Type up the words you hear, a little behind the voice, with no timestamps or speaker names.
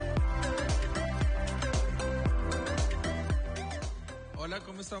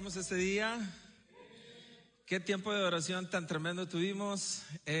¿Cómo estamos este día? Qué tiempo de oración tan tremendo tuvimos.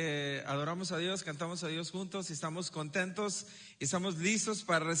 Adoramos a Dios, cantamos a Dios juntos y estamos contentos y estamos listos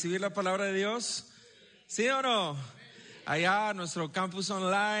para recibir la palabra de Dios. ¿Sí o no? Allá nuestro campus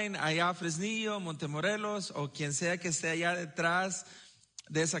online, allá Fresnillo, Montemorelos o quien sea que esté allá detrás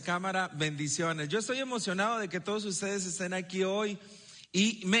de esa cámara, bendiciones. Yo estoy emocionado de que todos ustedes estén aquí hoy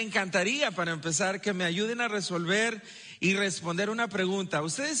y me encantaría, para empezar, que me ayuden a resolver y responder una pregunta.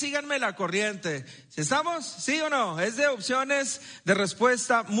 Ustedes síganme la corriente. ¿Estamos? ¿Sí o no? Es de opciones de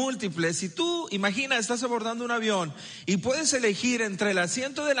respuesta múltiples. Si tú, imagina, estás abordando un avión y puedes elegir entre el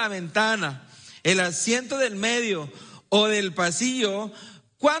asiento de la ventana, el asiento del medio o del pasillo,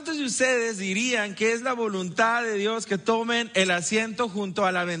 ¿cuántos de ustedes dirían que es la voluntad de Dios que tomen el asiento junto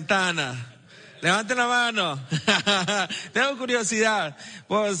a la ventana? Levanten la mano. Tengo curiosidad.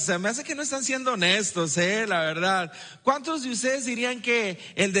 Pues se me hace que no están siendo honestos, la verdad. ¿Cuántos de ustedes dirían que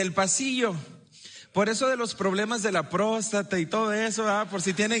el del pasillo? Por eso de los problemas de la próstata y todo eso, ¿verdad? Por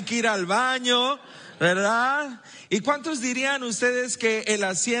si tienen que ir al baño, ¿verdad? ¿Y cuántos dirían ustedes que el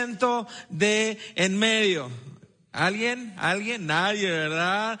asiento de en medio? ¿Alguien? Nadie,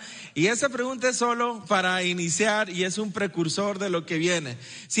 ¿verdad? Y esa pregunta es solo para iniciar y es un precursor de lo que viene.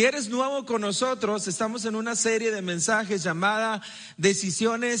 Si eres nuevo con nosotros, estamos en una serie de mensajes llamada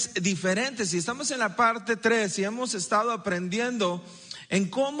Decisiones Diferentes y estamos en la parte 3 y hemos estado aprendiendo en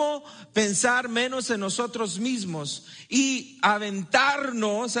cómo pensar menos en nosotros mismos y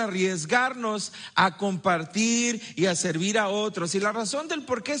aventarnos, arriesgarnos a compartir y a servir a otros. Y la razón del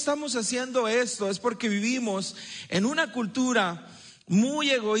por qué estamos haciendo esto es porque vivimos en una cultura muy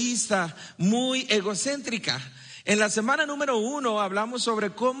egoísta, muy egocéntrica. En la semana número 1 hablamos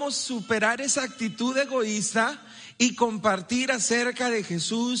sobre cómo superar esa actitud egoísta y compartir acerca de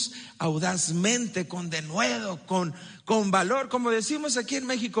Jesús audazmente, con denuedo, con valor, como decimos aquí en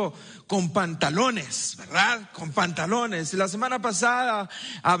México, con pantalones, ¿verdad? Con pantalones. La semana pasada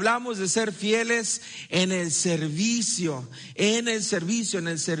hablamos de ser fieles en el servicio, en el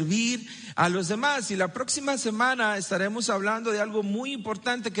servir a los demás. Y la próxima semana estaremos hablando de algo muy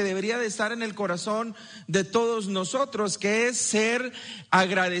importante que debería de estar en el corazón de todos nosotros, que es ser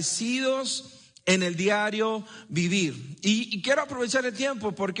agradecidos en el diario vivir. Y quiero aprovechar el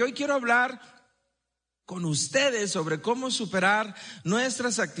tiempo porque hoy quiero hablar con ustedes sobre cómo superar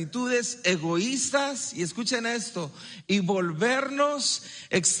nuestras actitudes egoístas, y escuchen esto, y volvernos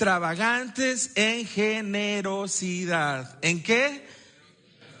extravagantes en generosidad. ¿En qué?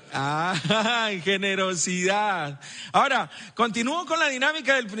 En generosidad. Ahora, continúo con la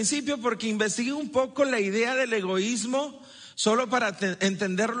dinámica del principio porque investigué un poco la idea del egoísmo solo para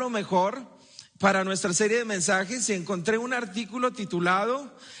entenderlo mejor para nuestra serie de mensajes, y encontré un artículo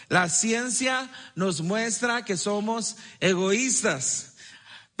titulado "La ciencia nos muestra que somos egoístas".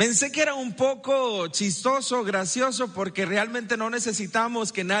 Pensé que era un poco chistoso, gracioso, porque realmente no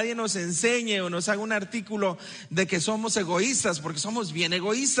necesitamos que nadie nos enseñe o nos haga un artículo de que somos egoístas, porque somos bien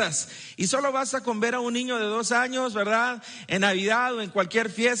egoístas. Y solo basta con ver a un niño de 2 años, ¿verdad? En Navidad o en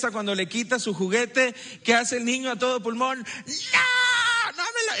cualquier fiesta, cuando le quita su juguete, ¿qué hace el niño a todo pulmón? ¡No!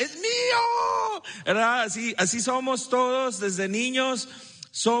 ¡Dámela! ¡Es mío! ¿Verdad? Así somos todos desde niños.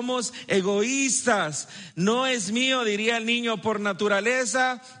 Somos egoístas. No es mío, diría el niño, por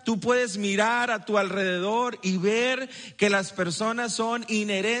naturaleza. Tú puedes mirar a tu alrededor y ver que las personas son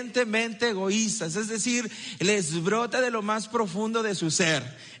inherentemente egoístas. Es decir, les brota de lo más profundo de su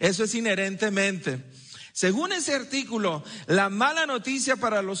ser. Eso es inherentemente. Según ese artículo, la mala noticia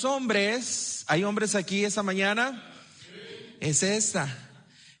para los hombres, ¿hay hombres aquí esta mañana? Es esta: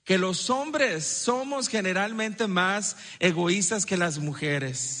 que los hombres somos generalmente más egoístas que las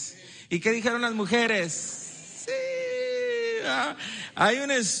mujeres. ¿Y qué dijeron las mujeres? Sí, hay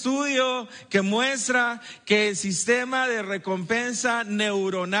un estudio que muestra que el sistema de recompensa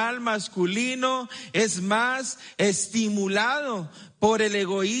neuronal masculino es más estimulado por el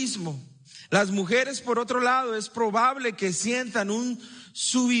egoísmo. Las mujeres, por otro lado, es probable que sientan un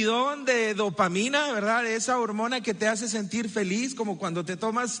subidón de dopamina, ¿verdad? Esa hormona que te hace sentir feliz, como cuando te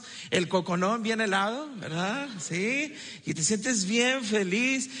tomas el coconón bien helado, ¿verdad? Sí, y te sientes bien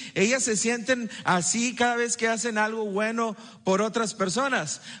feliz. Ellas se sienten así cada vez que hacen algo bueno por otras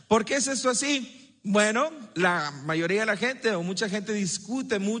personas. ¿Por qué es esto así? Bueno, la mayoría de la gente o mucha gente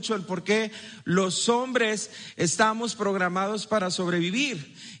discute mucho el por qué los hombres estamos programados para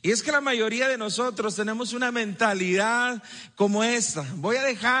sobrevivir. Y es que la mayoría de nosotros tenemos una mentalidad como esta: voy a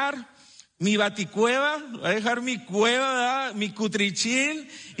dejar mi baticueva, voy a dejar mi cueva, ¿verdad? Mi cutrichín,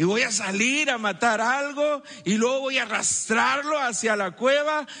 y voy a salir a matar algo y luego voy a arrastrarlo hacia la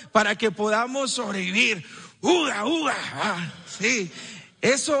cueva para que podamos sobrevivir. ¡Uga, uga! Sí.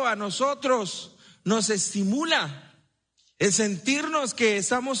 Eso a nosotros nos estimula. El sentirnos que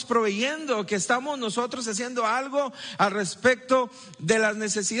estamos proveyendo, que estamos nosotros haciendo algo al respecto de las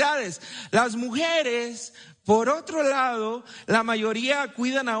necesidades. Las mujeres, por otro lado, la mayoría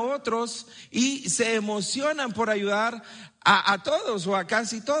cuidan a otros y se emocionan por ayudar a todos o a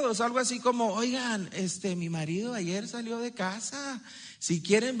casi todos. Algo así como, oigan, mi marido ayer salió de casa, si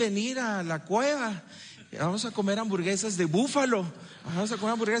quieren venir a la cueva, vamos a comer hamburguesas de búfalo,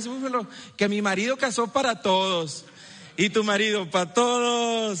 que mi marido cazó para todos. Y tu marido para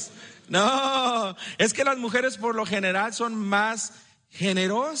todos. No, es que las mujeres por lo general son más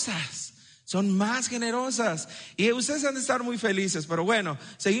generosas. Y ustedes han de estar muy felices. Pero bueno,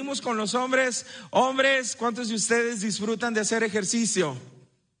 seguimos con los hombres. Hombres, ¿cuántos de ustedes disfrutan de hacer ejercicio?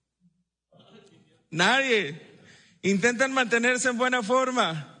 Nadie. Intentan mantenerse en buena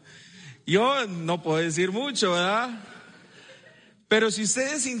forma. Yo no puedo decir mucho, ¿verdad? Pero si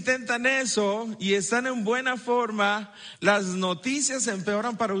ustedes intentan eso y están en buena forma, las noticias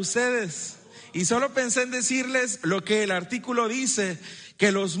empeoran para ustedes. Y solo pensé en decirles lo que el artículo dice,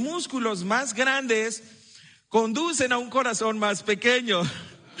 que los músculos más grandes conducen a un corazón más pequeño.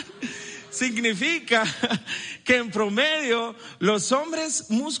 Significa que en promedio los hombres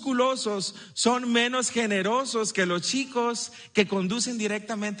musculosos son menos generosos que los chicos que conducen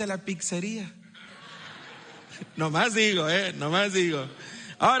directamente a la pizzería. Nomás digo.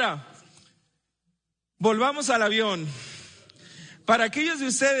 Ahora, volvamos al avión. Para aquellos de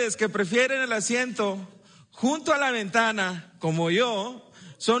ustedes que prefieren el asiento junto a la ventana, como yo,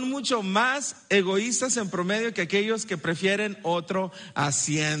 son mucho más egoístas en promedio que aquellos que prefieren otro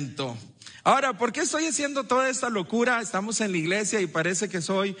asiento. Ahora, ¿por qué estoy haciendo toda esta locura? Estamos en la iglesia y parece que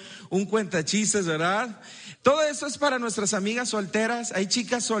soy un cuentachistes, ¿verdad? Todo esto es para nuestras amigas solteras. ¿Hay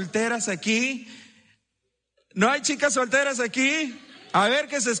chicas solteras aquí? ¿No hay chicas solteras aquí? A ver,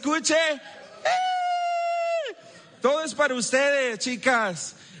 que se escuche. Todo es para ustedes,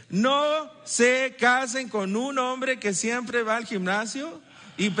 chicas. No se casen con un hombre que siempre va al gimnasio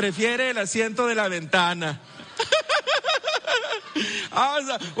y prefiere el asiento de la ventana.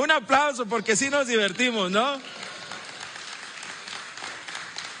 Un aplauso porque sí nos divertimos, ¿no?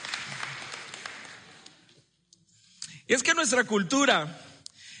 Y es que nuestra cultura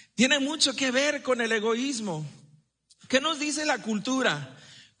tiene mucho que ver con el egoísmo. ¿Qué nos dice la cultura?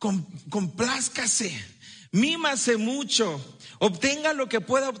 Complázcase, mímase mucho, obtenga lo que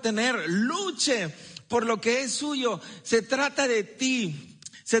pueda obtener, luche por lo que es suyo. Se trata de ti,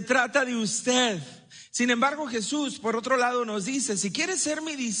 se trata de usted. Sin embargo, Jesús, por otro lado, nos dice, si quieres ser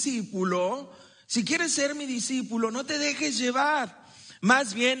mi discípulo, no te dejes llevar.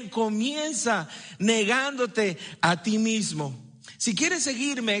 Más bien, comienza negándote a ti mismo. Si quieres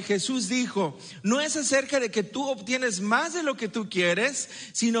seguirme, Jesús dijo, no es acerca de que tú obtienes más de lo que tú quieres,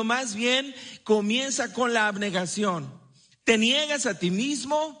 sino más bien comienza con la abnegación. Te niegas a ti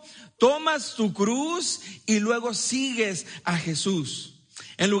mismo, tomas tu cruz y luego sigues a Jesús.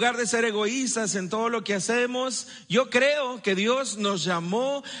 En lugar de ser egoístas en todo lo que hacemos, yo creo que Dios nos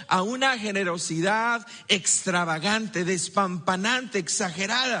llamó a una generosidad extravagante, despampanante,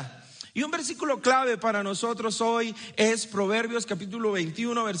 exagerada. Y un versículo clave para nosotros hoy es Proverbios capítulo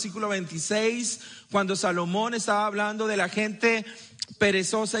 21, versículo 26, cuando Salomón estaba hablando de la gente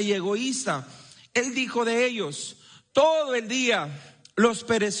perezosa y egoísta. Él dijo de ellos, todo el día los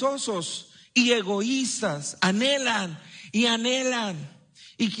perezosos y egoístas anhelan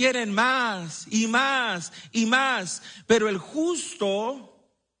y quieren más y más y más, pero el justo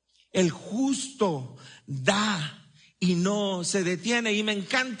da y no se detiene. Y me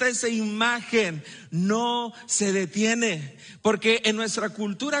encanta esa imagen, no se detiene, porque en nuestra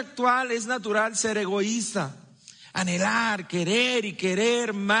cultura actual es natural ser egoísta, anhelar, querer y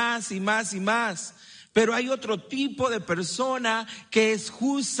querer más y más y más. Pero hay otro tipo de persona que es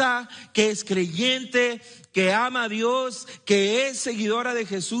justa, que es creyente, que ama a Dios, que es seguidora de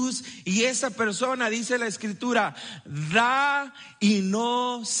Jesús. Y esa persona, dice la Escritura, da y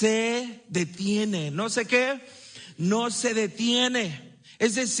no se detiene. ¿No sé qué? No se detiene.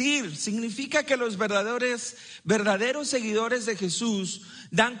 Es decir, significa que los verdaderos seguidores de Jesús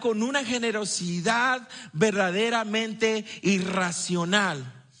dan con una generosidad verdaderamente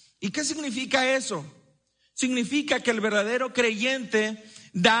irracional. ¿Y qué significa eso? Significa que el verdadero creyente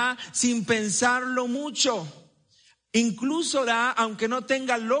da sin pensarlo mucho. Incluso da aunque no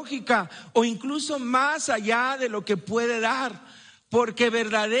tenga lógica, o incluso más allá de lo que puede dar, porque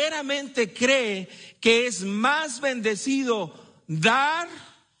verdaderamente cree que es más bendecido dar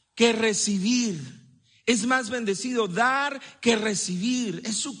que recibir. Es más bendecido dar que recibir.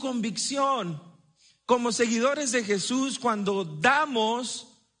 Es su convicción. como seguidores de Jesús, cuando damos,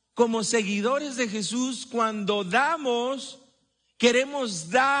 queremos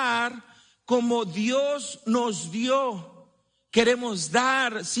dar como Dios nos dio. Queremos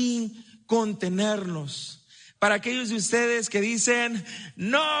dar sin contenernos. Para aquellos de ustedes que dicen,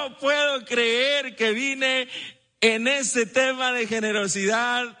 no puedo creer que vine en este tema de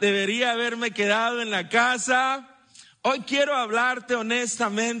generosidad, debería haberme quedado en la casa. Hoy quiero hablarte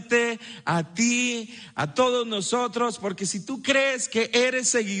honestamente a ti, a todos nosotros, porque si tú crees que eres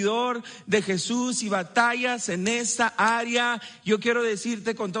seguidor de Jesús y batallas en esta área, yo quiero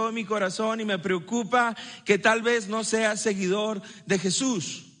decirte con todo mi corazón, y me preocupa que tal vez no seas seguidor de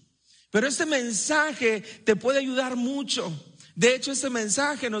Jesús. Pero este mensaje te puede ayudar mucho. De hecho, este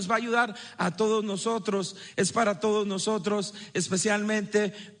mensaje nos va a ayudar a todos nosotros. Es para todos nosotros, especialmente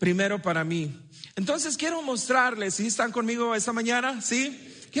primero para mí. Entonces quiero mostrarles, ¿sí están conmigo esta mañana?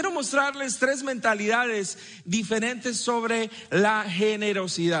 ¿Sí? Quiero mostrarles 3 mentalidades diferentes sobre la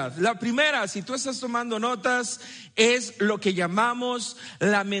generosidad. La primera, si tú estás tomando notas, es lo que llamamos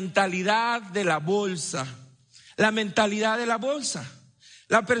la mentalidad de la bolsa. La mentalidad de la bolsa.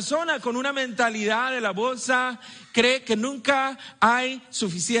 La persona con una mentalidad de la bolsa cree que nunca hay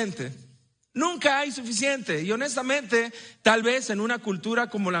suficiente. Nunca hay suficiente. Y honestamente, tal vez en una cultura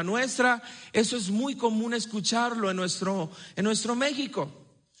como la nuestra, eso es muy común escucharlo en nuestro México.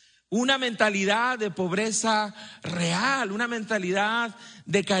 Una mentalidad de pobreza real, una mentalidad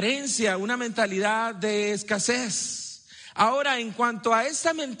de carencia, una mentalidad de escasez. Ahora, en cuanto a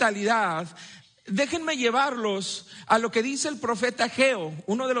esta mentalidad, déjenme llevarlos a lo que dice el profeta Ageo,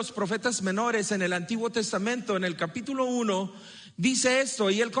 uno de los profetas menores en el Antiguo Testamento, en el capítulo 1, dice esto,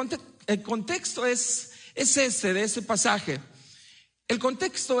 y el contexto es este de ese pasaje. El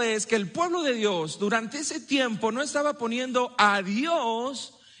contexto es que el pueblo de Dios durante ese tiempo no estaba poniendo a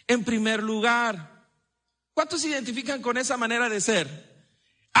Dios en primer lugar. ¿Cuántos se identifican con esa manera de ser?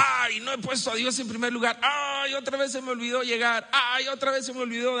 Ay, no he puesto a Dios en primer lugar. Ay, otra vez se me olvidó llegar. Ay, otra vez se me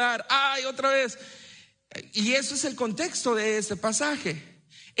olvidó dar. Ay, otra vez. Y eso es el contexto de este pasaje.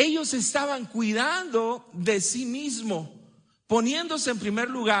 Ellos estaban cuidando de sí mismos, poniéndose en primer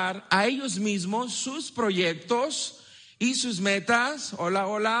lugar a ellos mismos, sus proyectos y sus metas. Hola,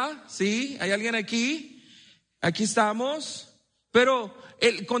 hola. ¿Sí? ¿Hay alguien aquí? Aquí estamos. Pero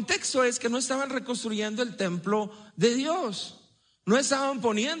el contexto es que no estaban reconstruyendo el templo de Dios. No estaban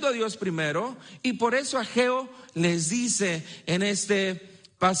poniendo a Dios primero, y por eso Ageo les dice en este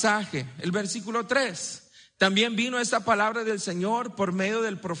pasaje, el versículo 3, también vino esta palabra del Señor por medio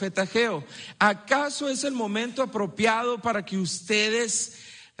del profeta Ageo. ¿Acaso es el momento apropiado para que ustedes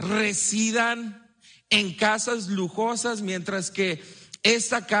residan en casas lujosas mientras que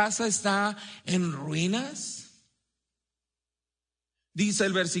esta casa está en ruinas? Dice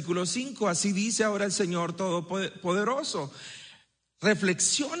el versículo 5, así dice ahora el Señor Todopoderoso.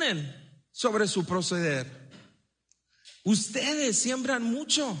 Reflexionen sobre su proceder. Ustedes siembran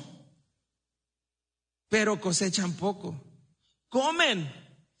mucho, pero cosechan poco. Comen,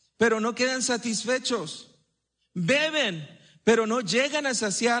 pero no quedan satisfechos. Beben, pero no llegan a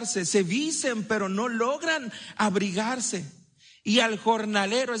saciarse. Se visten, pero no logran abrigarse. Y al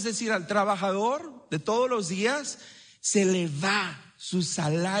jornalero, es decir, al trabajador de todos los días, se le va su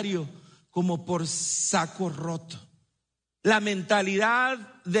salario como por saco roto. La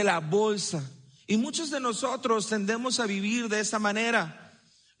mentalidad de la bolsa. Y muchos de nosotros tendemos a vivir de esa manera.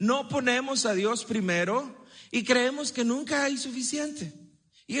 No ponemos a Dios primero y creemos que nunca hay suficiente.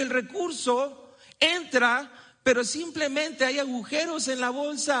 Y el recurso entra, pero simplemente hay agujeros en la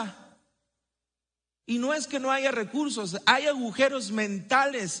bolsa. Y no es que no haya recursos, hay agujeros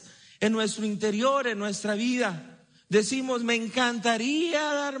mentales en nuestro interior, en nuestra vida. Decimos, me encantaría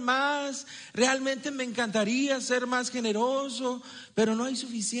dar más, realmente me encantaría ser más generoso, pero no hay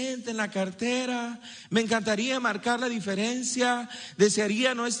suficiente en la cartera. Me encantaría marcar la diferencia,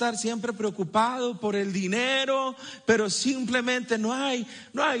 desearía no estar siempre preocupado por el dinero, pero simplemente no hay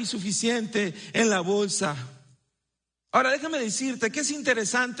suficiente en la bolsa. Ahora déjame decirte que es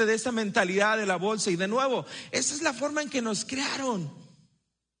interesante de esta mentalidad de la bolsa, y de nuevo, esa es la forma en que nos crearon.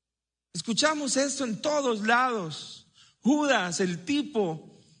 Escuchamos esto en todos lados. Judas, el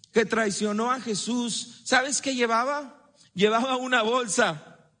tipo que traicionó a Jesús, ¿sabes qué llevaba? Llevaba una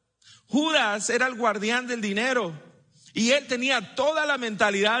bolsa. Judas era el guardián del dinero y él tenía toda la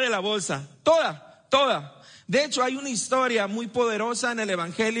mentalidad de la bolsa, toda. De hecho, hay una historia muy poderosa en el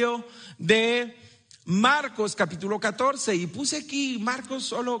Evangelio de Marcos capítulo 14, y puse aquí Marcos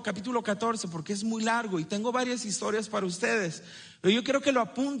solo capítulo 14 porque es muy largo y tengo varias historias para ustedes, pero yo quiero que lo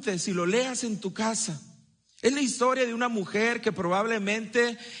apuntes y lo leas en tu casa. Es la historia de una mujer que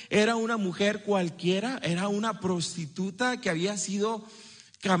probablemente era una mujer cualquiera, era una prostituta que había sido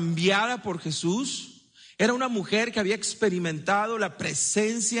cambiada por Jesús. Era una mujer que había experimentado la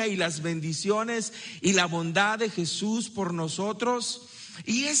presencia y las bendiciones y la bondad de Jesús por nosotros.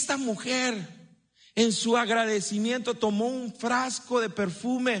 Y esta mujer, en su agradecimiento, tomó un frasco de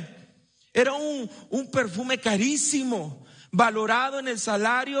perfume. Era un perfume carísimo, valorado en el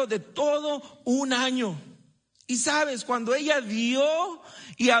salario de todo un año. Y sabes, cuando ella dio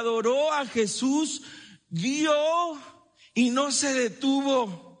y adoró a Jesús, dio y no se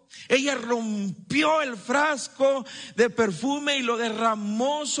detuvo. Ella rompió el frasco de perfume y lo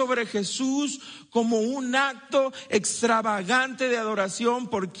derramó sobre Jesús como un acto extravagante de adoración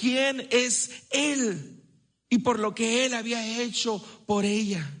por quien es Él y por lo que Él había hecho por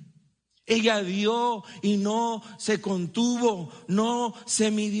ella. Ella dio y no se contuvo, no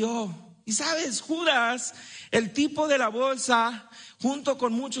se midió. Y sabes, Judas, el tipo de la bolsa, junto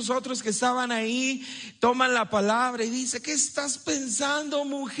con muchos otros que estaban ahí, toman la palabra y dice: ¿qué estás pensando,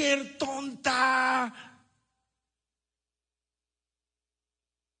 mujer tonta?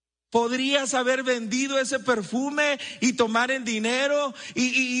 Podrías haber vendido ese perfume y tomar el dinero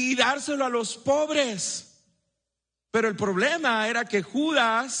y dárselo a los pobres. Pero el problema era que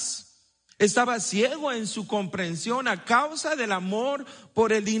Judas estaba ciego en su comprensión a causa del amor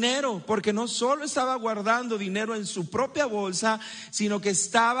por el dinero, porque no solo estaba guardando dinero en su propia bolsa, sino que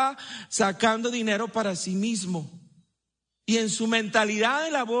estaba sacando dinero para sí mismo. Y en su mentalidad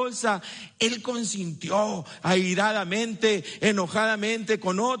de la bolsa, él consintió airadamente, enojadamente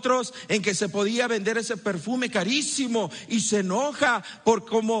con otros en que se podía vender ese perfume carísimo, y se enoja por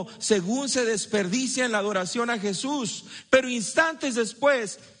cómo según se desperdicia en la adoración a Jesús. Pero instantes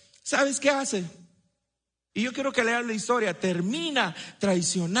después, ¿sabes qué hace? Y yo quiero que lean la historia. Termina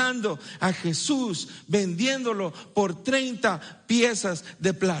traicionando a Jesús, vendiéndolo por 30 piezas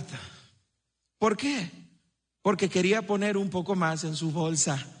de plata. ¿Por qué? Porque quería poner un poco más en su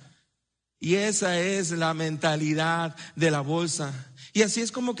bolsa. Y esa es la mentalidad de la bolsa. Y así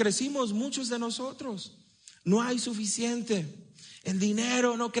es como crecimos muchos de nosotros. No hay suficiente. El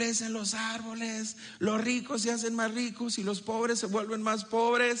dinero no crece en los árboles. Los ricos se hacen más ricos y los pobres se vuelven más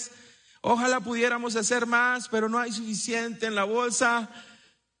pobres. Ojalá pudiéramos hacer más, pero no hay suficiente en la bolsa.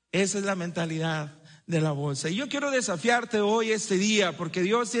 Esa es la mentalidad de la bolsa. Y yo quiero desafiarte hoy, este día, porque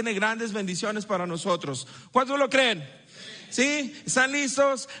Dios tiene grandes bendiciones para nosotros. ¿Cuántos lo creen? ¿Sí? ¿Están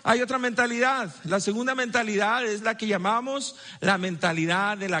listos? Hay otra mentalidad. La segunda mentalidad es la que llamamos la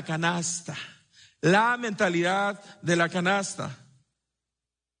mentalidad de la canasta. La mentalidad de la canasta.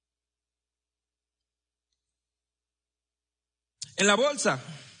 En la bolsa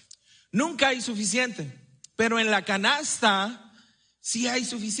nunca hay suficiente, pero en la canasta sí hay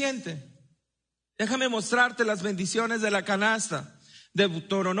suficiente. Déjame mostrarte las bendiciones de la canasta.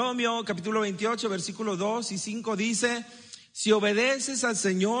 Deuteronomio capítulo 28 versículos 2 y 5 dice: si obedeces al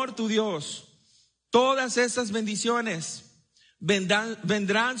Señor tu Dios, todas estas bendiciones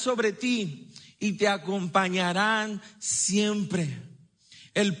vendrán sobre ti y te acompañarán siempre.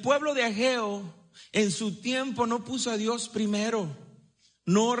 El pueblo de Ageo en su tiempo no puso a Dios primero,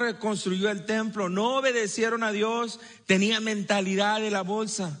 no reconstruyó el templo, no obedecieron a Dios, tenía mentalidad de la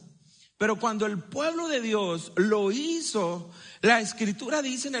bolsa. Pero cuando el pueblo de Dios lo hizo, la escritura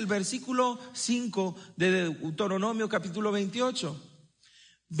dice en el versículo 5 de Deuteronomio capítulo 28: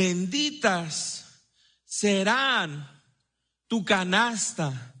 benditas serán tu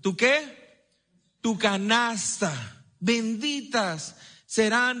canasta. ¿Tu qué? Tu canasta. Benditas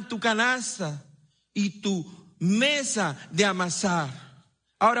serán tu canasta y tu mesa de amasar.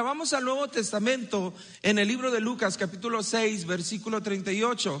 Ahora vamos al Nuevo Testamento, en el libro de Lucas capítulo 6 versículo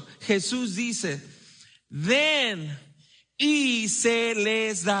 38. Jesús dice: den y se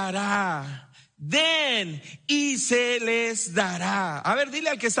les dará. Den y se les dará. A ver, dile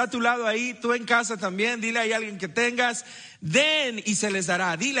al que está a tu lado ahí, tú en casa también, dile a alguien que tengas: den y se les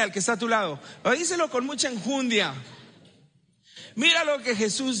dará. Dile al que está a tu lado, o díselo con mucha enjundia. Mira lo que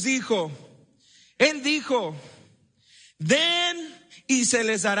Jesús dijo. Él dijo: den y se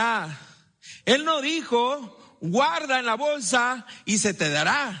les dará. Él no dijo: guarda en la bolsa y se te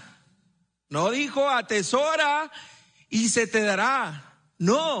dará. No dijo: atesora y se te dará.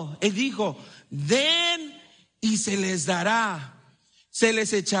 No, él dijo: den y se les dará. Se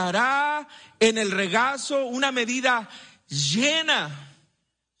les echará en el regazo una medida llena,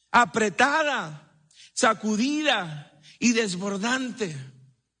 apretada, sacudida y desbordante.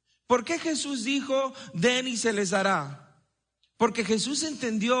 ¿Por qué Jesús dijo: den y se les dará? Porque Jesús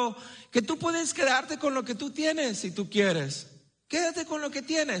entendió que tú puedes quedarte con lo que tú tienes si tú quieres. Quédate con lo que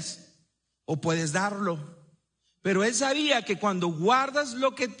tienes. O puedes darlo. Pero él sabía que cuando guardas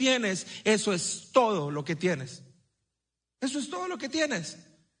lo que tienes, eso es todo lo que tienes. Eso es todo lo que tienes.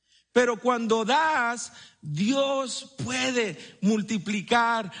 Pero cuando das, Dios puede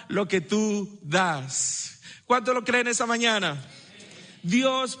multiplicar lo que tú das. ¿Cuánto lo creen esta mañana?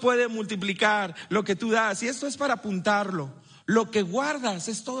 Dios puede multiplicar lo que tú das. Y esto es para apuntarlo. Lo que guardas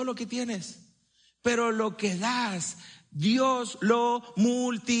es todo lo que tienes. Pero lo que das, Dios lo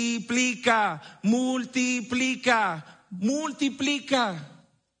multiplica, multiplica, multiplica.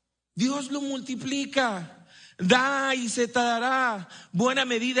 Dios lo multiplica. Da y se te dará. Buena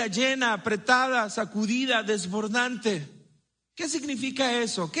medida, llena, apretada, sacudida, desbordante. ¿Qué significa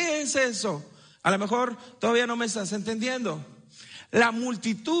eso? ¿Qué es eso? A lo mejor todavía no me estás entendiendo. La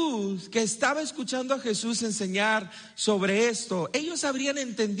multitud que estaba escuchando a Jesús enseñar sobre esto, ellos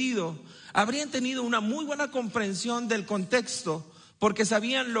habrían tenido una muy buena comprensión del contexto, porque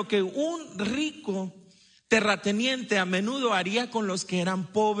sabían lo que un rico terrateniente a menudo haría con los que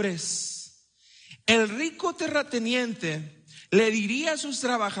eran pobres. El rico terrateniente le diría a sus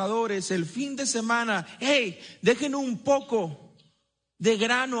trabajadores el fin de semana: hey, dejen un poco de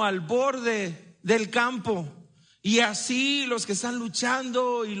grano al borde del campo. Y así los que están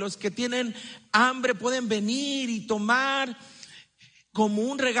luchando y los que tienen hambre pueden venir y tomar como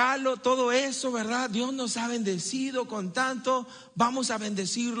un regalo todo eso, ¿verdad? Dios nos ha bendecido con tanto, vamos a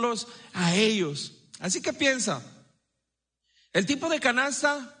bendecirlos a ellos. Así que piensa, el tipo de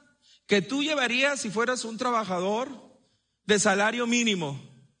canasta que tú llevarías si fueras un trabajador de salario mínimo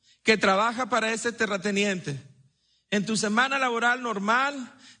que trabaja para ese terrateniente. En tu semana laboral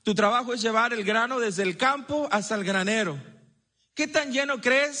normal, tu trabajo es llevar el grano desde el campo hasta el granero. ¿Qué tan lleno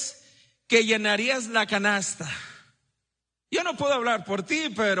crees que llenarías la canasta? Yo no puedo hablar por ti,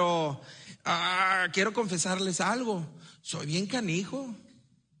 pero quiero confesarles algo. Soy bien canijo.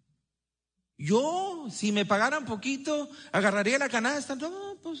 Yo, si me pagaran poquito, agarraría la canasta.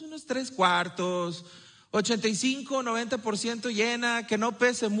 No, pues unos 3/4, 85, 90% llena, que no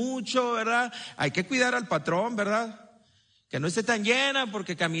pese mucho, ¿verdad? Hay que cuidar al patrón, ¿verdad? Que no esté tan llena,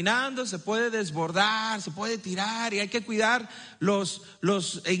 porque caminando se puede desbordar, se puede tirar, y hay que cuidar los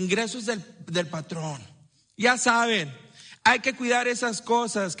ingresos del patrón. Ya saben, hay que cuidar esas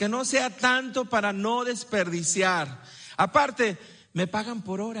cosas, que no sea tanto para no desperdiciar. Aparte, me pagan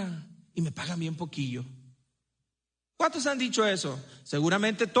por hora y me pagan bien poquillo. ¿Cuántos han dicho eso?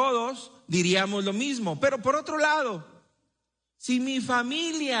 Seguramente todos diríamos lo mismo. Pero por otro lado, si mi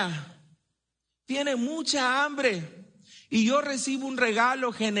familia tiene mucha hamre y yo recibo un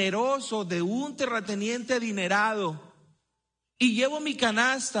regalo generoso de un terrateniente adinerado y llevo mi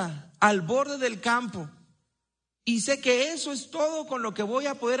canasta al borde del campo y sé que eso es todo con lo que voy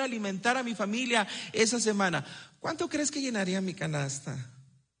a poder alimentar a mi familia esa semana, ¿cuánto crees que llenaría mi canasta?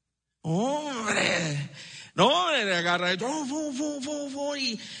 ¡Hombre! No, agarra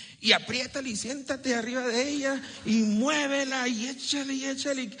y apriétale y siéntate arriba de ella y muévela y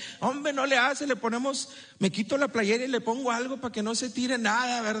échale. Hombre, no le hace, me quito la playera y le pongo algo para que no se tire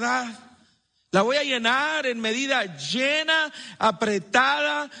nada, ¿verdad? La voy a llenar en medida llena,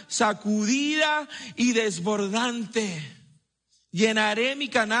 apretada, sacudida y desbordante. Llenaré mi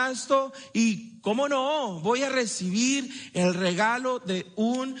canasto y, ¿cómo no? Voy a recibir el regalo de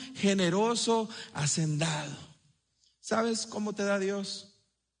un generoso hacendado. ¿Sabes cómo te da Dios?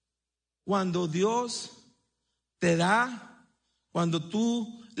 Cuando Dios te da, cuando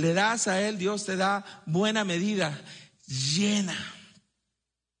tú le das a Él, Dios te da buena medida, llena,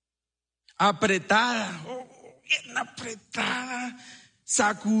 apretada, bien apretada,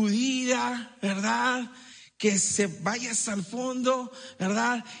 sacudida, ¿verdad? Que se vaya hasta el fondo,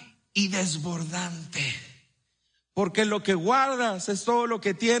 ¿verdad? Y desbordante. Porque lo que guardas es todo lo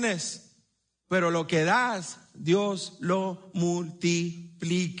que tienes, pero lo que das, Dios lo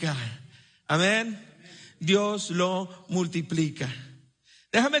multiplica. Amén. Dios lo multiplica.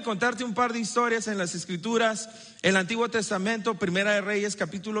 Déjame contarte un par de historias en las Escrituras. El Antiguo Testamento, Primera de Reyes,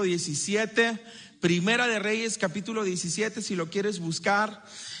 capítulo 17. Primera de Reyes, capítulo 17, si lo quieres buscar.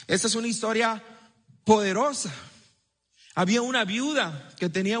 Esta es una historia poderosa. Había una viuda que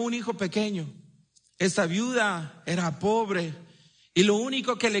tenía un hijo pequeño. Esta viuda era pobre y lo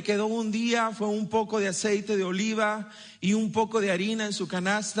único que le quedó un día fue un poco de aceite de oliva y un poco de harina en su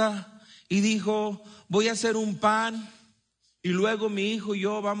canasta. Y dijo, voy a hacer un pan y luego mi hijo y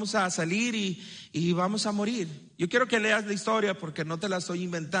yo vamos a salir y vamos a morir. Yo quiero que leas la historia porque no te la estoy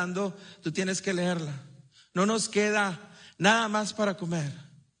inventando, tú tienes que leerla. No nos queda nada más para comer,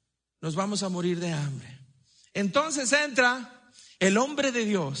 nos vamos a morir de hambre. Entonces entra el hombre de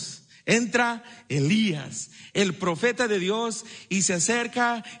Dios, Entra Elías, el profeta de Dios, y se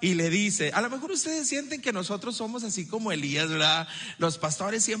acerca y le dice, a lo mejor ustedes sienten que nosotros somos así como Elías, ¿verdad? Los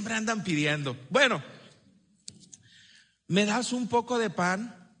pastores siempre andan pidiendo, bueno, ¿me das un poco de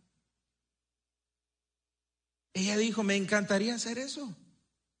pan? Ella dijo, me encantaría hacer eso,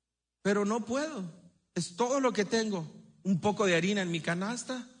 pero no puedo. Es todo lo que tengo, un poco de harina en mi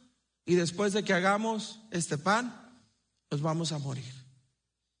canasta, y después de que hagamos este pan, nos vamos a morir.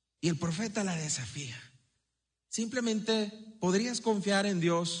 Y el profeta la desafía. Simplemente podrías confiar en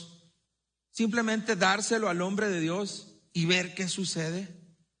Dios, simplemente dárselo al hombre de Dios y ver qué sucede.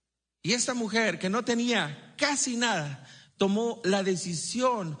 Y esta mujer que no tenía casi nada, tomó la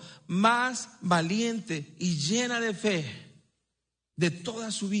decisión más valiente y llena de fe de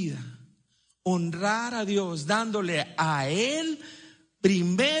toda su vida: honrar a Dios dándole a Él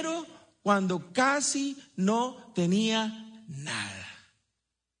primero cuando casi no tenía nada.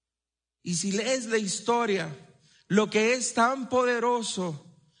 Y si lees la historia, lo que es tan poderoso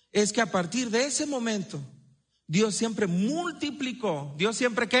es que a partir de ese momento Dios siempre multiplicó. ¿Dios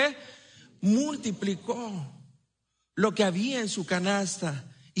siempre qué? Multiplicó lo que había en su canasta,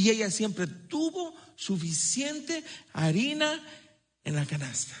 y ella siempre tuvo suficiente harina en la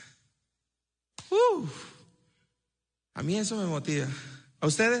canasta. A mí eso me motiva. ¿A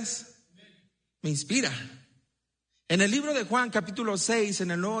ustedes? Me inspira. En el libro de Juan capítulo 6,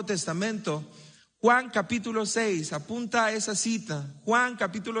 en el Nuevo Testamento, Juan capítulo 6, apunta a esa cita. Juan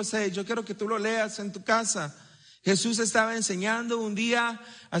capítulo 6, yo quiero que tú lo leas en tu casa. Jesús estaba enseñando un día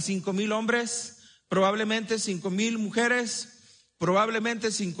a 5,000 hombres, probablemente 5,000 mujeres,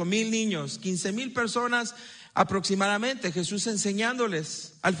 probablemente 5,000 niños, 15,000 personas aproximadamente. Jesús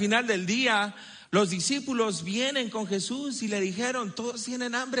enseñándoles. Al final del día, los discípulos vienen con Jesús y le dijeron, todos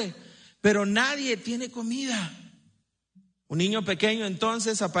tienen hambre, pero nadie tiene comida. Un niño pequeño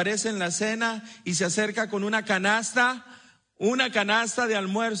entonces aparece en la cena y se acerca con una canasta de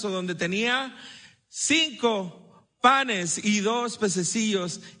almuerzo donde tenía 5 panes y 2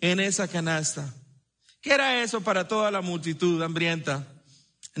 pececillos en esa canasta. ¿Qué era eso para toda la multitud hambrienta?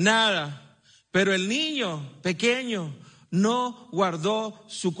 Nada. Pero el niño pequeño no guardó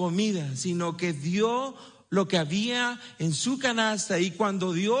su comida, sino que dio lo que había en su canasta. Y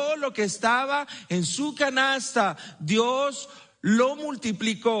cuando dio lo que estaba en su canasta, Dios lo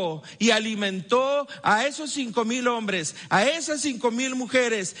multiplicó y alimentó a esos 5,000 hombres, a esas 5,000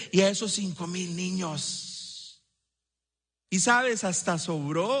 mujeres y a esos 5,000 niños. Y sabes, hasta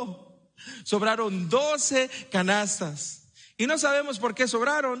sobraron 12 canastas. Y no sabemos por qué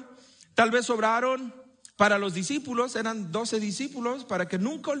sobraron. Tal vez sobraron para los discípulos, eran 12 discípulos, para que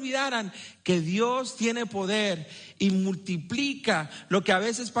nunca olvidaran que Dios tiene poder y multiplica lo que a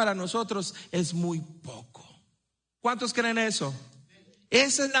veces para nosotros es muy poco. ¿Cuántos creen eso?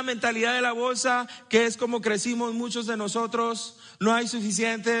 Esa es la mentalidad de la bolsa, que es como crecimos muchos de nosotros. No hay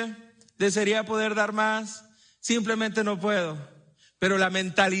suficiente, desearía poder dar más, simplemente no puedo. Pero la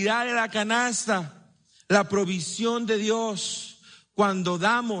mentalidad de la canasta, la provisión de Dios, cuando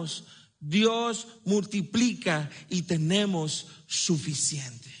damos, Dios multiplica y tenemos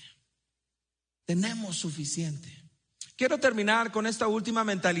suficiente. Tenemos suficiente. Quiero terminar con esta última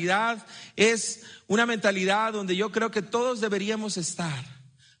mentalidad. Es una mentalidad donde yo creo que todos deberíamos estar,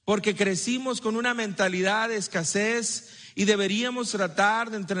 porque crecimos con una mentalidad de escasez y deberíamos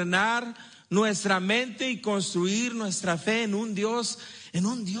tratar de entrenar nuestra mente y construir nuestra fe en un Dios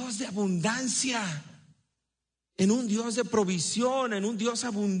de abundancia, en un Dios de provisión, en un Dios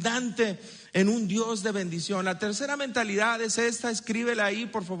abundante, en un Dios de bendición. La tercera mentalidad es esta, escríbela ahí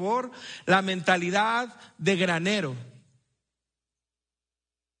por favor, la mentalidad de granero.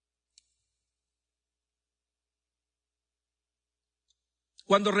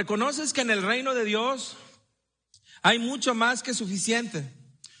 Cuando reconoces que en el reino de Dios hay mucho más que suficiente,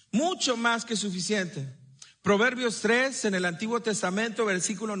 mucho más que suficiente. Proverbios 3 en el Antiguo Testamento,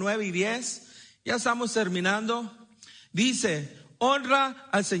 versículo 9 y 10. Ya estamos terminando. Dice, honra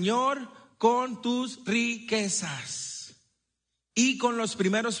al Señor con tus riquezas y con los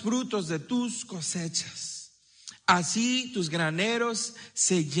primeros frutos de tus cosechas. Así tus graneros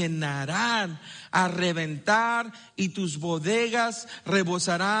se llenarán a reventar y tus bodegas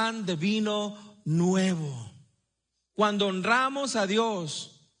rebosarán de vino nuevo. Cuando honramos a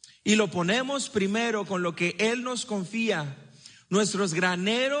Dios y lo ponemos primero con lo que Él nos confía, nuestros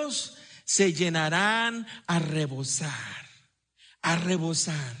graneros se llenarán a rebosar, a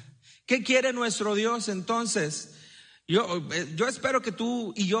rebosar. ¿Qué quiere nuestro Dios entonces? Yo espero que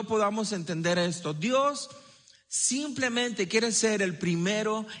tú y yo podamos entender esto. Dios simplemente quiere ser el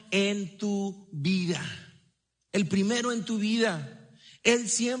primero en tu vida. El primero en tu vida. Él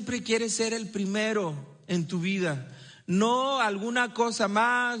siempre quiere ser el primero en tu vida. No alguna cosa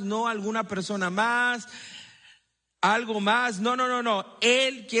más, no alguna persona más, algo más. No.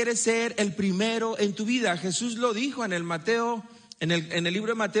 Él quiere ser el primero en tu vida. Jesús lo dijo en el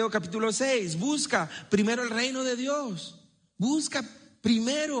libro de Mateo capítulo 6. Busca primero el reino de Dios. Busca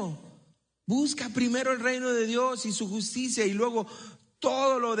primero el reino de Dios y su justicia, y luego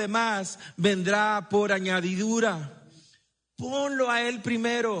todo lo demás vendrá por añadidura. Ponlo a Él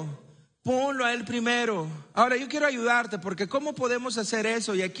primero. Ahora yo quiero ayudarte, porque ¿cómo podemos hacer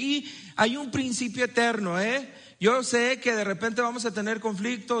eso? Y aquí hay un principio eterno, Yo sé que de repente vamos a tener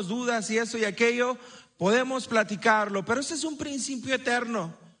conflictos, dudas y eso y aquello. Podemos platicarlo, pero ese es un principio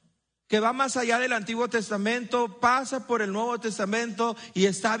eterno que va más allá del Antiguo Testamento, pasa por el Nuevo Testamento y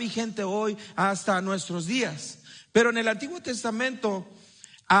está vigente hoy hasta nuestros días. Pero en el Antiguo Testamento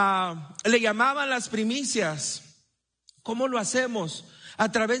le llamaban las primicias. ¿Cómo lo hacemos?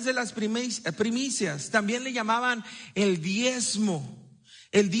 A través de las primicias. También le llamaban el diezmo.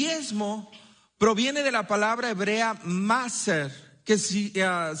 El diezmo proviene de la palabra hebrea maser, que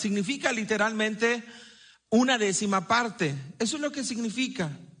significa literalmente una décima parte. Eso es lo que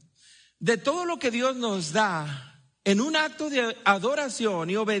significa. De todo lo que Dios nos da, en un acto de adoración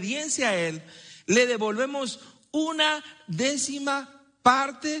y obediencia a Él, le devolvemos una décima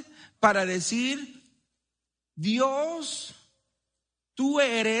parte para decir: Dios, tú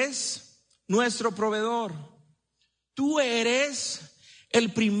eres nuestro proveedor. Tú eres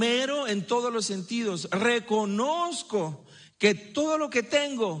el primero en todos los sentidos. Reconozco que todo lo que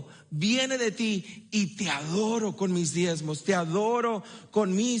tengo viene de ti y te adoro con mis diezmos, te adoro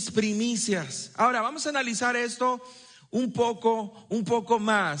con mis primicias. Ahora vamos a analizar esto un poco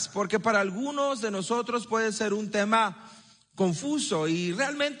más, porque para algunos de nosotros puede ser un tema confuso y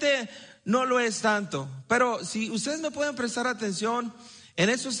realmente no lo es tanto. Pero si ustedes me pueden prestar atención en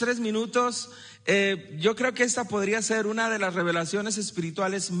esos 3 minutos, yo creo que esta podría ser una de las revelaciones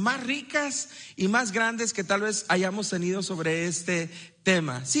espirituales más ricas y más grandes que tal vez hayamos tenido sobre este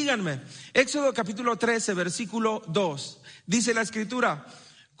tema. Síganme. Éxodo capítulo 13, versículo 2. Dice la escritura: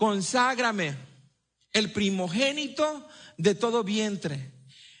 conságrame el primogénito de todo vientre.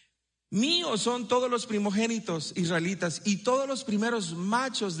 Míos son todos los primogénitos israelitas y todos los primeros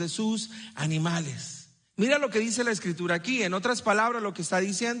machos de sus animales. Mira lo que dice la escritura aquí. En otras palabras, lo que está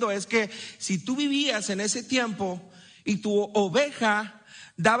diciendo es que si tú vivías en ese tiempo y tu oveja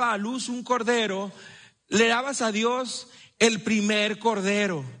daba a luz un cordero, le dabas a Dios el primer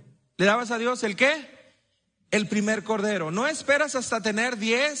cordero. ¿Le dabas a Dios el qué? El primer cordero. No esperas hasta tener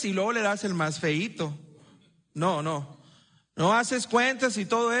 10 y luego le das el más feíto. No haces cuentas y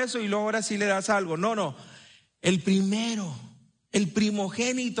todo eso y luego ahora sí le das algo. No. El primero, el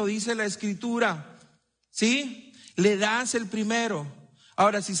primogénito, dice la escritura. ¿Sí? Le das el primero.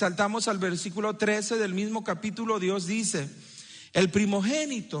 Ahora, si saltamos al versículo 13 del mismo capítulo, Dios dice: el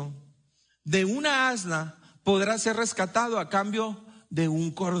primogénito de una asna podrá ser rescatado a cambio de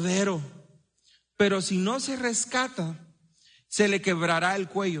un cordero, pero si no se rescata, se le quebrará el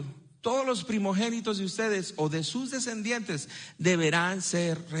cuello. Todos los primogénitos de ustedes o de sus descendientes deberán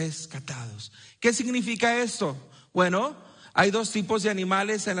ser rescatados. ¿Qué significa esto? Bueno, hay 2 tipos de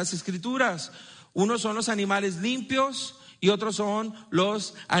animales en las escrituras. Unos son los animales limpios y otros son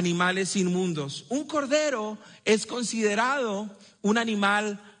los animales inmundos. Un cordero es considerado un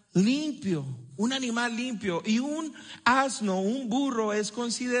animal limpio, y un asno, un burro, es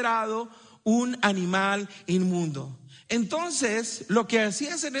considerado un animal inmundo. Entonces, lo que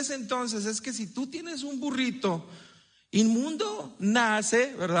hacías en ese entonces es que si tú tienes un burrito inmundo,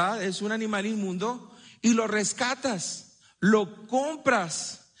 nace, ¿verdad? Es un animal inmundo y lo rescatas, lo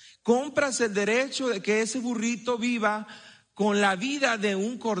compras el derecho de que ese burrito viva con la vida de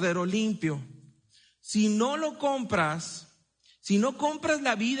un cordero limpio. Si no compras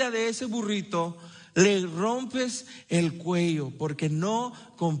la vida de ese burrito, le rompes el cuello porque no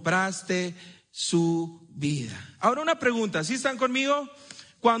compraste su vida. Ahora una pregunta, ¿sí están conmigo?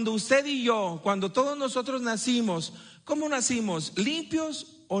 Cuando usted y yo, cuando todos nosotros nacimos, ¿cómo nacimos? ¿Limpios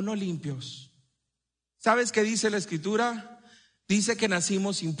o no limpios? ¿Sabes qué dice la escritura? Dice que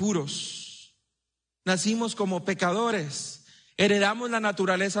nacimos impuros, nacimos como pecadores, heredamos la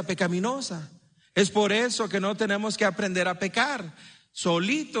naturaleza pecaminosa. Es por eso que no tenemos que aprender a pecar.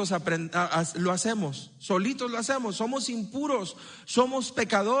 Solitos lo hacemos, somos impuros, somos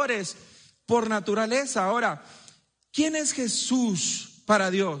pecadores por naturaleza. Ahora, ¿quién es Jesús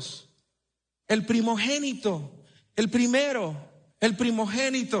para Dios? El primogénito, el primogénito,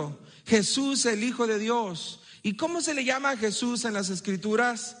 Jesús, el Hijo de Dios. ¿Y cómo se le llama a Jesús en las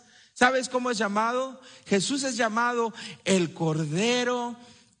escrituras? ¿Sabes cómo es llamado? Jesús es llamado el Cordero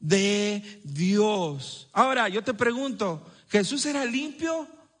de Dios. Ahora, yo te pregunto, ¿Jesús era limpio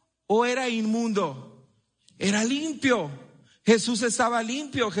o era inmundo? Era limpio. Jesús estaba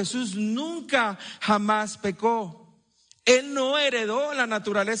limpio. Jesús nunca jamás pecó. Él no heredó la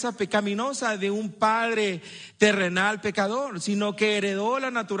naturaleza pecaminosa de un padre terrenal pecador, sino que heredó la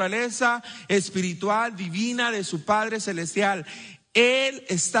naturaleza espiritual divina de su Padre celestial. Él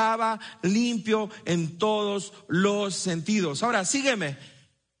estaba limpio en todos los sentidos. Ahora, sígueme.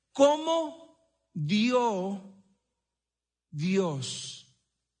 ¿Cómo dio Dios?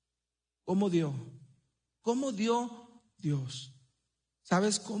 ¿Cómo dio? ¿Cómo dio Dios?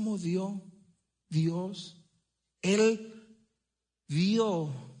 ¿Sabes cómo dio Dios? Él dio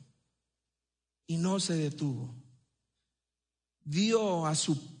y no se detuvo. Dio a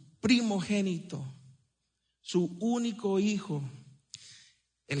su primogénito, su único hijo,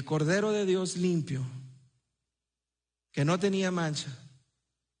 el Cordero de Dios limpio, que no tenía mancha.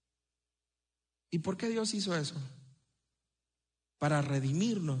 ¿Y por qué Dios hizo eso? Para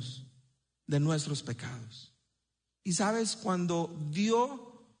redimirnos de nuestros pecados. Y sabes, cuando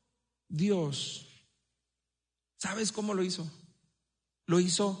dio Dios, ¿sabes cómo lo hizo? Lo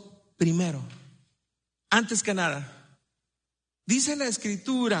hizo primero, antes que nada. Dice la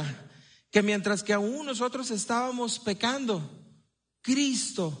Escritura que mientras que aún nosotros estábamos pecando,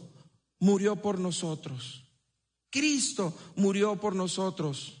 Cristo murió por nosotros. Cristo murió por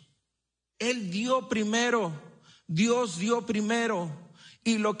nosotros. Él dio primero, Dios dio primero.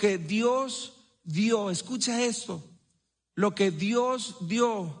 Y lo que Dios dio, escucha esto, lo que Dios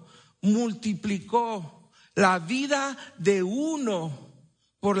dio multiplicó la vida de uno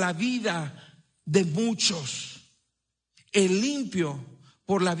por la vida de muchos. El limpio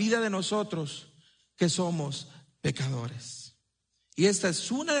por la vida de nosotros que somos pecadores. Y esta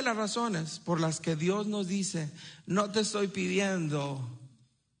es una de las razones por las que Dios nos dice: no te estoy pidiendo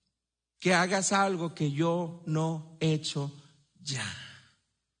que hagas algo que yo no he hecho ya.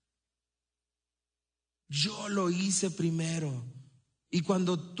 Yo lo hice primero. Y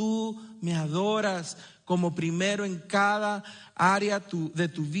cuando tú me adoras como primero en cada área de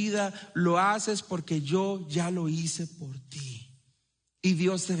tu vida, lo haces porque yo ya lo hice por ti. Y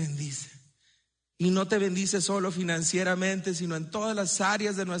Dios te bendice. Y no te bendice solo financieramente, sino en todas las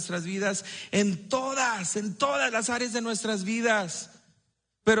áreas de nuestras vidas, en todas las áreas de nuestras vidas.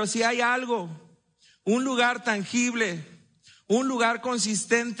 Pero si hay algo, un lugar tangible, un lugar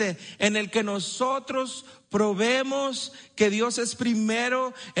consistente en el que nosotros probemos que Dios es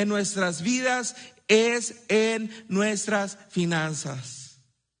primero en nuestras vidas, es en nuestras finanzas.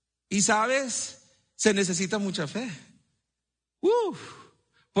 Y sabes, se necesita mucha fe.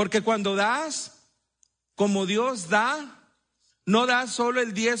 Porque cuando das como Dios da, no das solo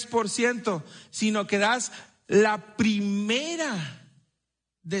el 10%, sino que das la primera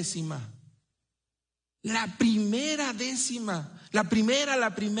décima. La primera décima. La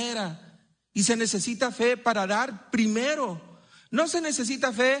primera. Y se necesita fe para dar primero. No se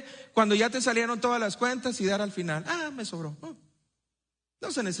necesita fe cuando ya te salieron todas las cuentas y dar al final. Me sobró.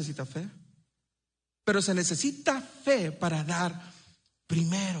 No se necesita fe. Pero se necesita fe para dar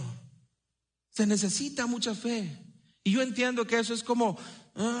primero. Se necesita mucha fe. Y yo entiendo que eso es como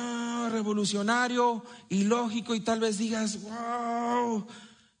revolucionario y lógico, y tal vez digas: wow,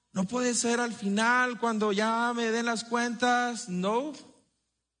 no puede ser al final cuando ya me den las cuentas. No,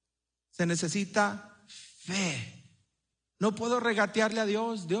 se necesita fe. No puedo regatearle a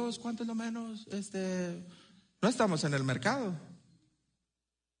Dios: Dios, ¿cuánto es lo menos? No estamos en el mercado.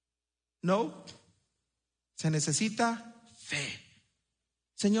 No, se necesita fe.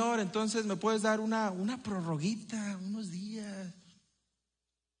 Señor, entonces me puedes dar una prorroguita, unos días.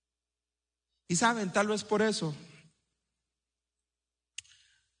 Y saben, tal vez por eso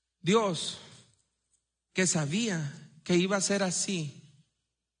Dios, que sabía que iba a ser así,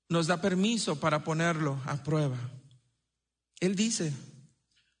 nos da permiso para ponerlo a prueba. Él dice,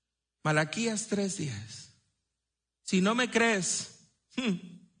 Malaquías 3:10, si no me crees,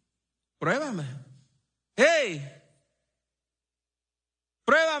 pruébame. ¡Hey!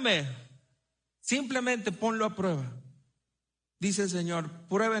 Pruébame. Simplemente ponlo a prueba. Dice el Señor,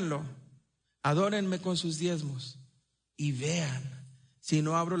 pruébenlo, adórenme con sus diezmos y vean si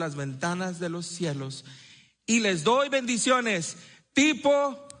no abro las ventanas de los cielos y les doy bendiciones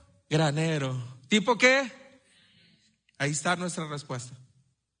tipo granero. ¿Tipo qué? Ahí está nuestra respuesta.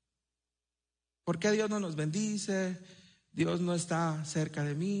 ¿Por qué Dios no nos bendice? Dios no está cerca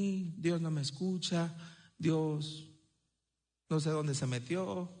de mí, Dios no me escucha, Dios no sé dónde se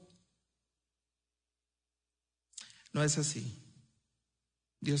metió. No es así.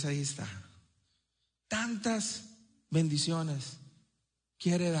 Dios ahí está. Tantas bendiciones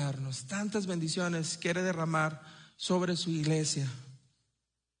quiere darnos, tantas bendiciones quiere derramar sobre su iglesia.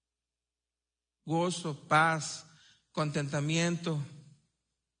 Gozo, paz, contentamiento,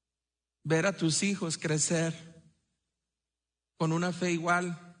 ver a tus hijos crecer con una fe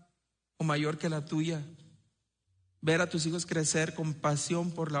igual o mayor que la tuya, ver a tus hijos crecer con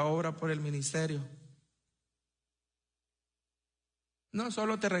pasión por la obra, por el ministerio. No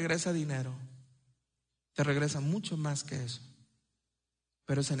solo te regresa dinero, te regresa mucho más que eso,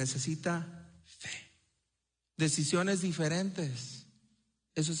 pero se necesita fe, decisiones diferentes.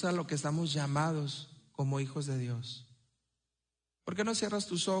 Eso es a lo que estamos llamados como hijos de Dios. ¿Por qué no cierras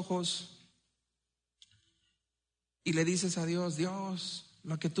tus ojos y le dices a Dios: Dios,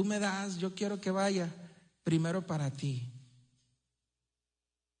 lo que tú me das, yo quiero que vaya primero para ti?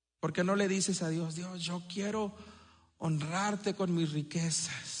 ¿Por qué no le dices a Dios: Dios, yo quiero honrarte con mis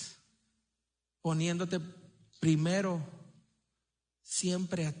riquezas, poniéndote primero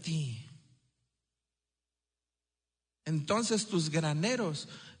siempre a ti? Entonces tus graneros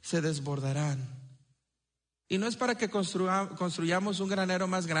se desbordarán. Y no es para que construyamos un granero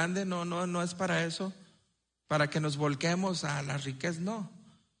más grande, no es para eso, para que nos volquemos a las riquezas, no.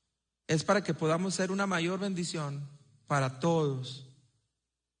 Es para que podamos ser una mayor bendición para todos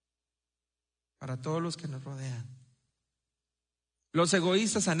los que nos rodean. Los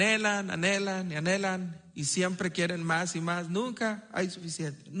egoístas anhelan y siempre quieren más y más. Nunca hay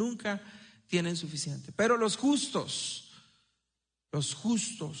suficiente, nunca tienen suficiente. Pero los justos,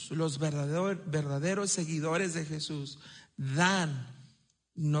 los verdaderos seguidores de Jesús dan,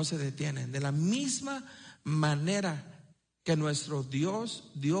 no se detienen. De la misma manera que nuestro Dios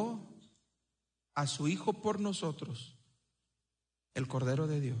dio a su Hijo por nosotros, el Cordero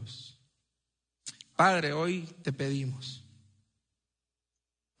de Dios. Padre, hoy te pedimos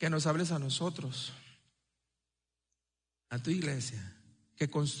que nos hables a nosotros, a tu iglesia, que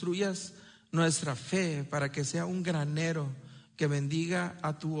construyas nuestra fe para que sea un granero que bendiga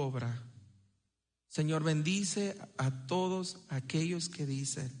a tu obra. Señor, bendice a todos aquellos que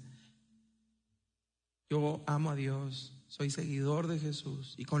dicen: yo amo a Dios, soy seguidor de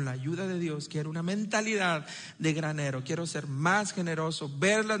Jesús y con la ayuda de Dios quiero una mentalidad de granero, quiero ser más generoso,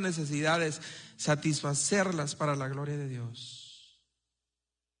 ver las necesidades, satisfacerlas para la gloria de Dios.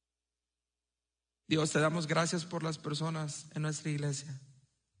 Dios, te damos gracias por las personas en nuestra iglesia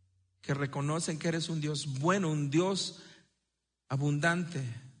que reconocen que eres un Dios bueno, un Dios abundante,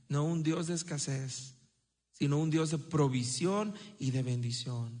 no un Dios de escasez, sino un Dios de provisión y de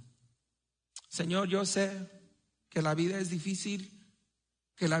bendición. Señor, yo sé que la vida es difícil,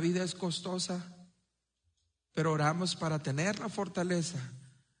 que la vida es costosa, pero oramos para tener la fortaleza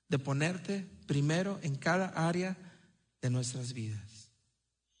de ponerte primero en cada área de nuestras vidas.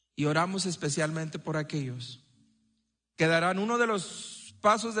 Y oramos especialmente por aquellos que darán uno de los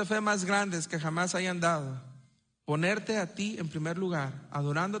pasos de fe más grandes que jamás hayan dado: ponerte a ti en primer lugar,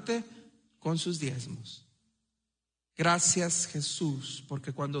 adorándote con sus diezmos. Gracias, Jesús,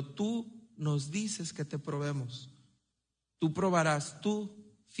 porque cuando tú nos dices que te probemos, tú probarás tu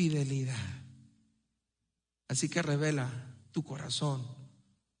fidelidad. Así que revela tu corazón,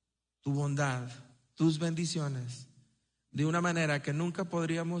 tu bondad, tus bendiciones de una manera que nunca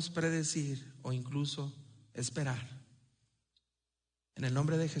podríamos predecir o incluso esperar. En el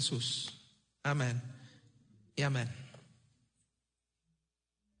nombre de Jesús. Amén y amén.